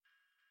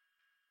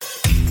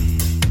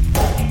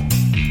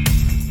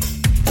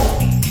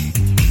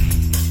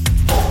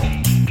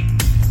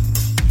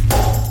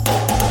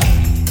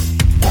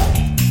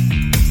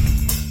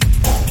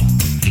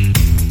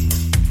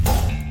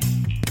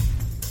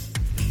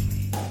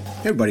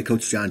Hey everybody,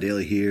 Coach John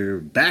Daly here,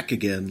 back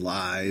again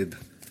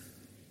live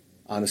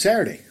on a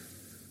Saturday,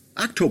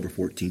 October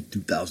 14th,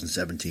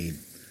 2017.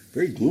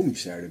 Very gloomy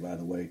Saturday, by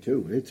the way,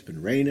 too. It's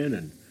been raining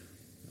and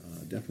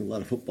definitely a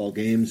lot of football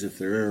games. If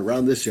they're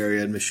around this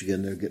area in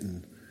Michigan, they're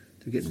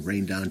getting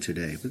rained on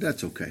today, but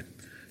that's okay.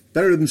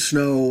 Better than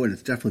snow, and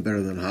it's definitely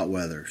better than hot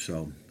weather,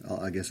 so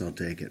I guess I'll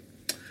take it.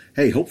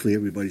 Hey, hopefully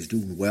everybody's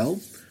doing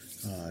well.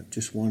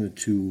 Just wanted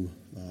to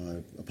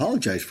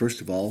apologize,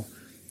 first of all.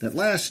 That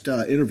last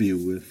interview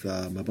with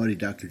my buddy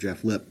Dr.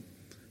 Jeff Lipp,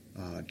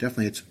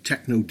 definitely had some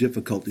techno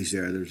difficulties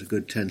there. There's a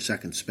good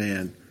 10-second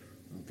span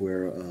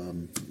where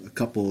a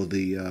couple of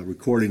the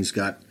recordings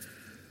got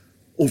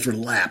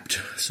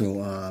overlapped.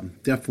 So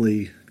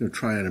definitely going to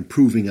try on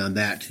improving on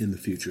that in the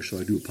future.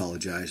 So I do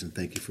apologize and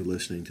thank you for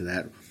listening to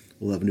that.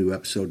 We'll have a new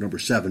episode, number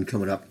 7,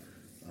 coming up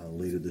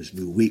later this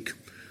new week.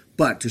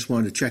 But just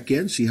wanted to check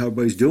in, see how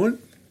everybody's doing.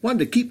 Wanted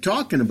to keep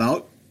talking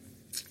about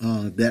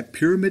that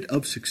pyramid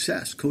of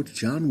success, Coach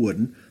John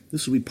Wooden.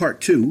 This will be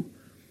part 2,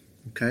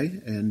 okay?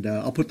 And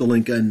I'll put the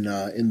link in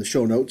the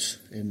show notes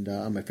and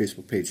on my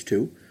Facebook page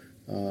too.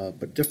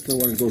 But definitely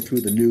want to go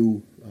through the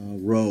new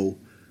row.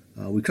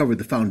 We covered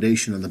the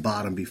foundation on the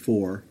bottom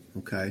before,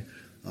 okay?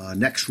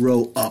 Next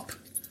row up,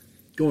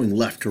 going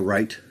left to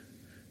right.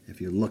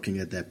 If you're looking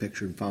at that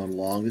picture and following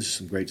along, this is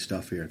some great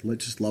stuff here.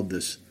 Let's just love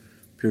this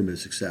pyramid of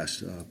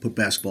success. Put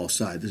basketball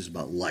aside. This is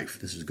about life.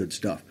 This is good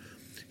stuff.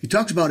 He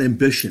talks about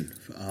ambition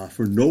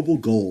for noble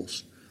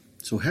goals.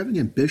 So having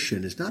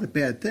ambition is not a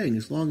bad thing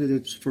as long as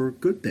it's for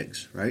good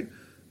things, right?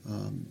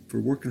 For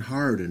working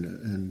hard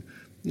and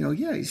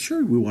yeah,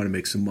 sure we want to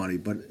make some money,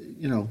 but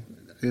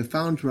I have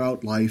found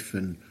throughout life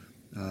and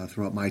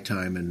throughout my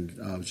time, and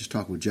I was just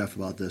talking with Jeff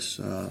about this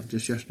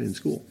just yesterday in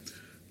school.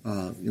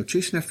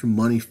 Chasing after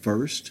money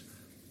first.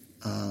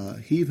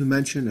 He even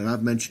mentioned, and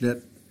I've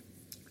mentioned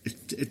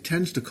it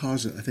tends to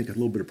cause, I think, a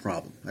little bit of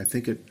problem. I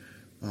think it.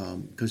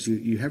 Because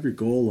you have your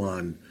goal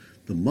on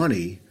the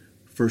money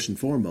first and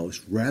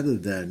foremost, rather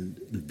than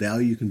the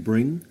value you can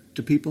bring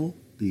to people,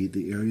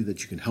 the area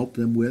that you can help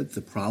them with,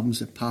 the problems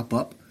that pop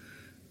up.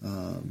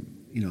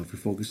 If you're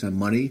focused on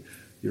money,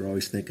 you're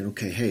always thinking,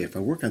 okay, hey, if I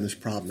work on this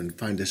problem and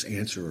find this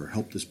answer or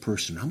help this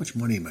person, how much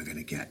money am I going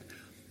to get?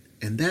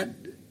 And that,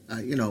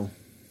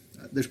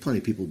 there's plenty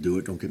of people who do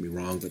it, don't get me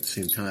wrong, but at the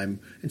same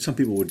time, and some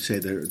people would say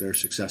they're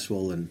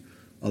successful, and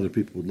other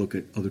people would look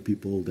at other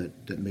people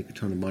that make a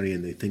ton of money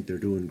and they think they're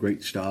doing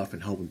great stuff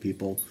and helping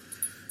people.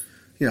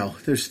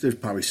 There's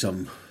probably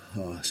some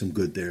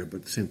good there, but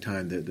at the same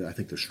time, I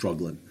think they're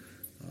struggling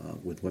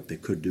with what they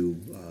could do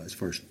as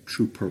far as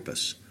true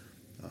purpose.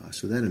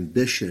 So that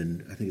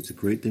ambition, I think it's a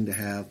great thing to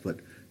have, but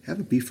have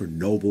it be for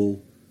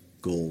noble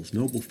goals,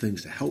 noble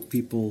things to help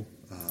people,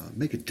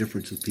 make a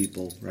difference with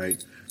people,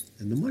 right?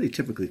 And the money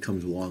typically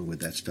comes along with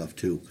that stuff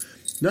too.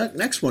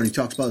 Next one, he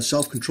talks about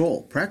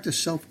self-control. Practice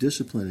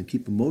self-discipline and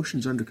keep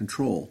emotions under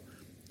control.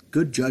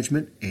 Good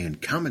judgment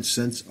and common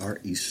sense are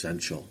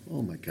essential.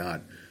 Oh, my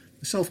God.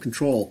 The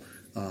self-control,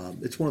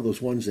 it's one of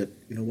those ones that,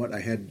 I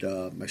had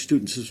my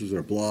students, this was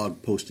our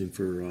blog posting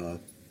for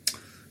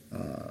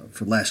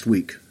last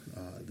week.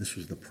 This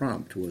was the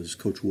prompt, was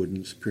Coach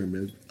Wooden's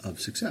Pyramid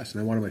of Success. And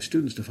I wanted my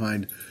students to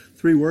find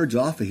 3 words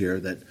off of here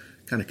that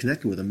kind of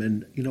connected with them.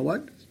 And you know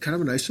what? Kind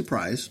of a nice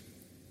surprise.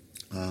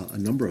 A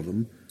number of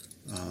them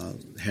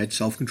had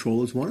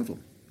self-control as one of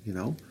them,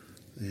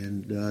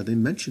 and they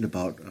mentioned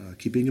about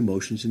keeping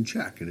emotions in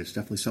check, and it's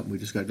definitely something we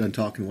just got done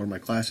talking in one of my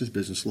classes,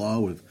 business law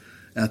with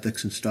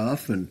ethics and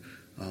stuff, and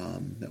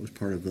that was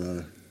part of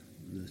the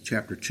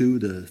chapter 2,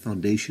 the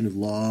foundation of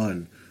law,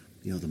 and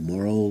the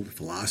moral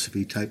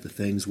philosophy type of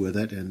things with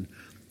it, and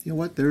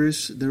there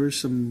is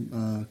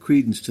some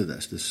credence to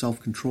this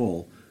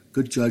self-control.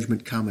 Good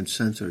judgment, common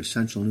sense are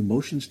essential, and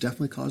emotions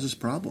definitely cause us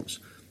problems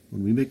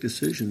when we make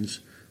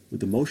decisions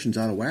with emotions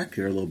out of whack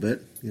here a little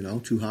bit,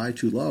 too high,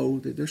 too low,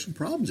 there's some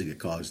problems that get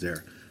caused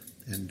there.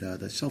 And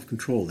that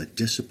self-control, that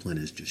discipline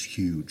is just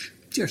huge.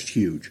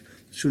 The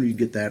sooner you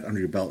get that under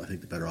your belt, I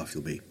think the better off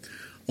you'll be.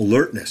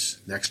 Alertness,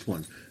 next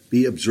one.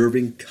 Be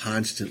observing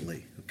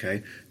constantly,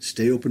 okay?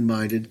 Stay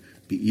open-minded,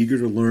 be eager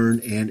to learn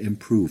and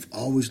improve.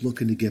 Always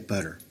looking to get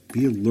better.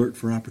 Be alert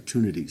for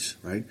opportunities,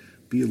 right?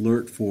 Be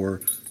alert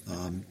for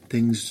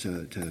things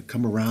to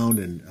come around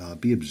and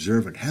be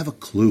observant. Have a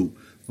clue.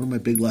 One of my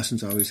big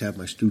lessons I always have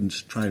my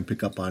students try and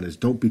pick up on is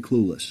don't be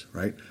clueless,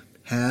 right?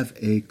 Have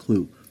a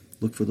clue.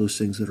 Look for those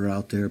things that are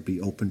out there.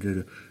 Be open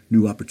to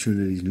new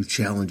opportunities, new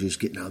challenges,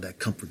 getting out of that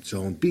comfort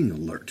zone, being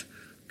alert.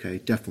 Okay,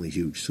 definitely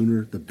huge.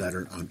 Sooner the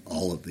better on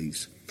all of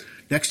these.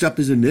 Next up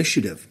is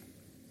initiative.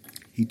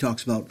 He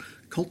talks about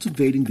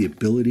cultivating the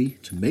ability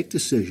to make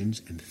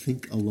decisions and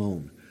think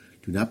alone.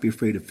 Do not be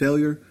afraid of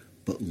failure,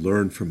 but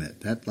learn from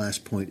it. That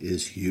last point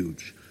is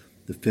huge.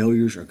 The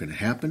failures are going to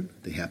happen.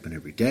 They happen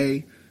every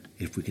day.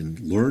 If we can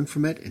learn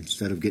from it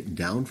instead of getting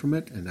down from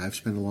it, and I've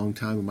spent a long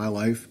time in my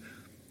life,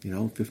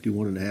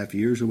 51 and a half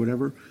years or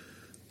whatever,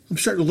 I'm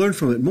starting to learn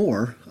from it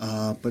more.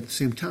 But at the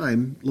same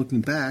time, looking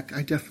back,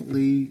 I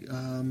definitely,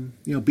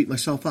 beat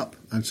myself up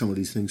on some of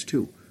these things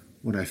too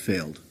when I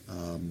failed,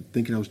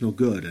 thinking I was no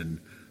good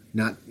and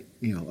not,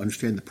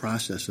 understand the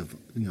process of,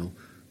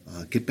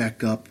 get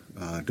back up.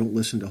 Don't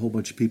listen to a whole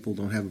bunch of people.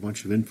 Don't have a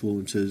bunch of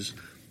influences.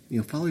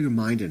 Follow your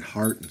mind and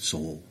heart and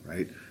soul,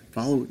 right?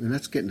 And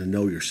that's getting to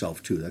know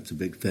yourself too. That's a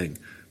big thing.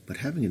 But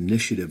having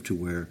initiative to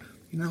where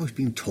you're not always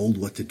being told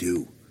what to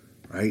do,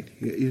 right?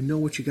 You know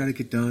what you got to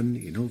get done.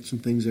 You know some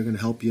things that are going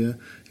to help you.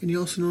 And you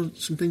also know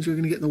some things that are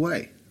going to get in the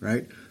way,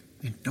 right?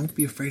 And don't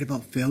be afraid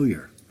about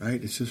failure,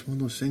 right? It's just one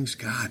of those things,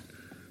 God,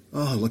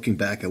 looking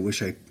back, I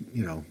wish I,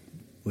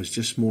 was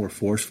just more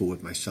forceful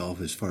with myself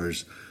as far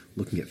as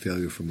looking at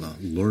failure from a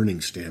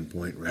learning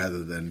standpoint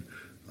rather than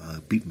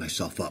beating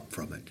myself up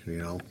from it,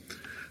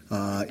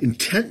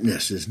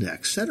 Intentness is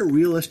next. Set a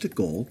realistic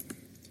goal.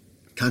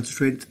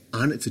 Concentrate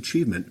on its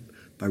achievement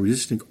by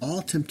resisting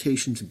all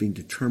temptations and being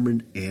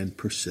determined and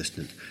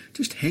persistent.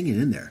 Just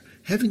hanging in there.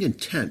 Having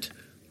intent,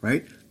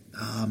 right?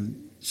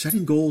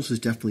 Setting goals is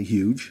definitely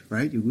huge,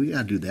 right? We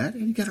got to do that,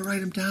 and you got to write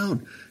them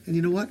down. And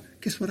you know what?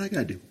 Guess what I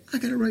got to do? I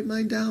got to write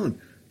mine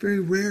down. Very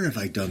rare have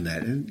I done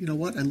that. And you know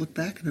what? I look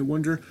back and I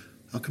wonder,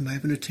 how come I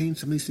haven't attained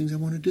some of these things I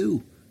want to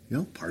do?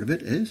 Part of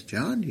it is,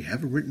 John, you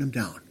haven't written them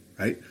down,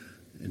 right?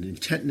 And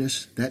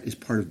intentness, that is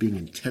part of being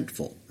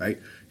intentful, right?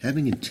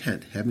 Having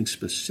intent, having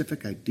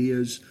specific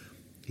ideas,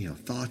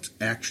 thoughts,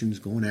 actions,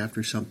 going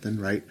after something,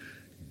 right?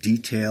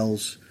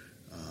 Details,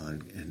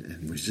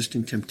 and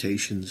resisting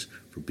temptations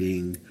for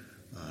being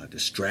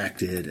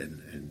distracted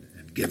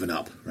and given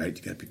up, right?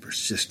 You got to be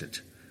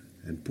persistent.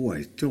 And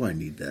boy, do I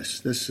need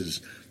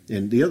this.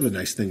 And the other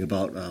nice thing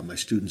about my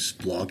students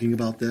blogging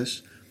about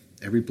this,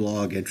 every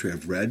blog entry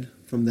I've read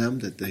from them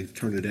that they've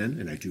turned it in,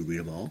 and I do read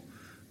them all,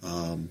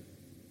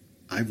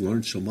 I've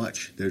learned so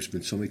much. There's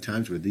been so many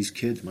times where these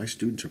kids, my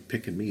students, are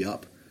picking me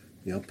up,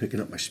 picking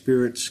up my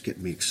spirits,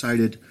 getting me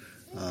excited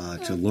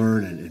to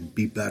learn and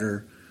be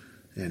better.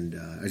 And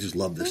I just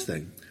love this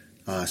thing.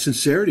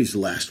 Sincerity is the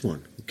last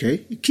one,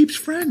 okay? It keeps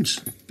friends.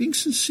 Being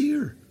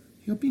sincere.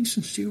 Being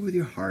sincere with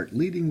your heart,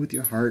 leading with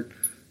your heart,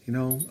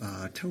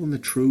 telling the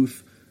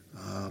truth,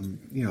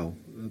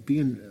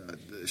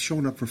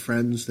 showing up for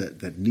friends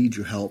that need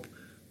your help,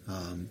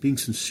 being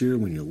sincere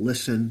when you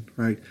listen,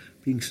 right?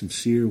 Being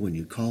sincere when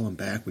you call them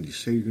back, when you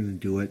say you're going to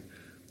do it,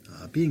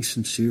 being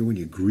sincere when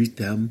you greet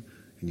them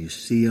and you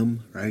see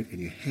them, right? And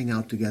you hang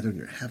out together and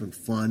you're having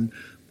fun,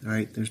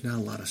 right? There's not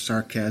a lot of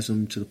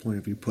sarcasm to the point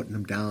of you putting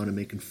them down and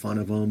making fun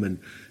of them and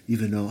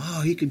even though,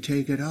 he can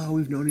take it,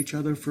 we've known each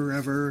other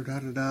forever,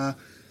 da-da-da.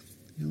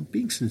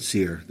 Being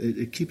sincere,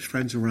 it keeps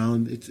friends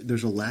around.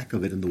 There's a lack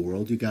of it in the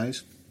world, you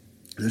guys.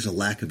 There's a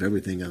lack of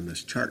everything on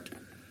this chart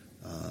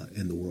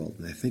in the world.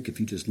 And I think if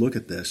you just look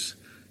at this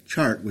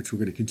chart, which we're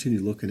going to continue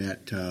looking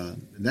at the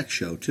next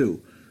show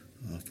too,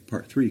 for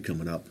part 3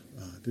 coming up,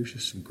 there's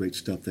just some great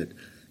stuff that,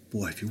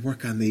 boy, if you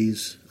work on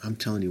these, I'm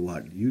telling you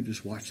what, you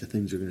just watch the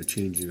things that are going to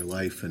change in your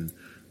life and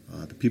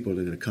the people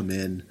that are going to come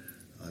in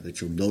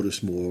that you'll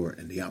notice more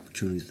and the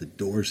opportunities, the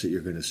doors that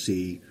you're going to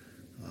see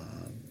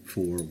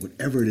for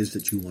whatever it is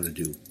that you want to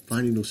do.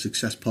 Finding those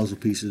success puzzle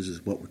pieces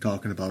is what we're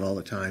talking about all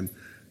the time,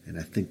 and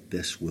I think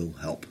this will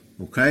help,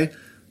 okay?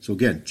 So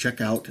again, check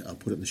out, I'll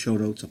put it in the show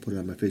notes, I'll put it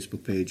on my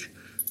Facebook page,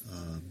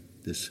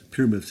 this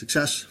Pyramid of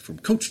Success from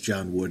Coach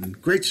John Wooden.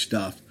 Great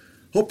stuff.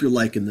 Hope you're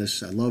liking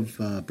this. I love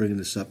bringing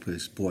this up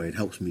because, boy, it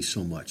helps me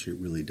so much. It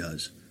really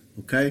does,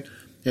 okay?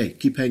 Hey,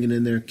 keep hanging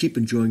in there. Keep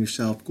enjoying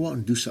yourself. Go out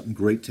and do something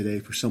great today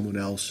for someone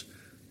else,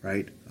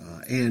 right?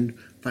 And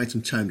find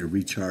some time to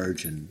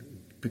recharge and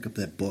pick up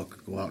that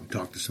book, go out and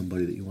talk to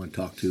somebody that you want to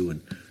talk to,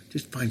 and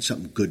just find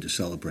something good to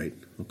celebrate,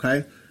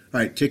 okay? All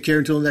right, take care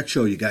until the next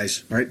show, you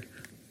guys. All right,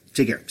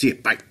 take care. See you.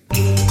 Bye.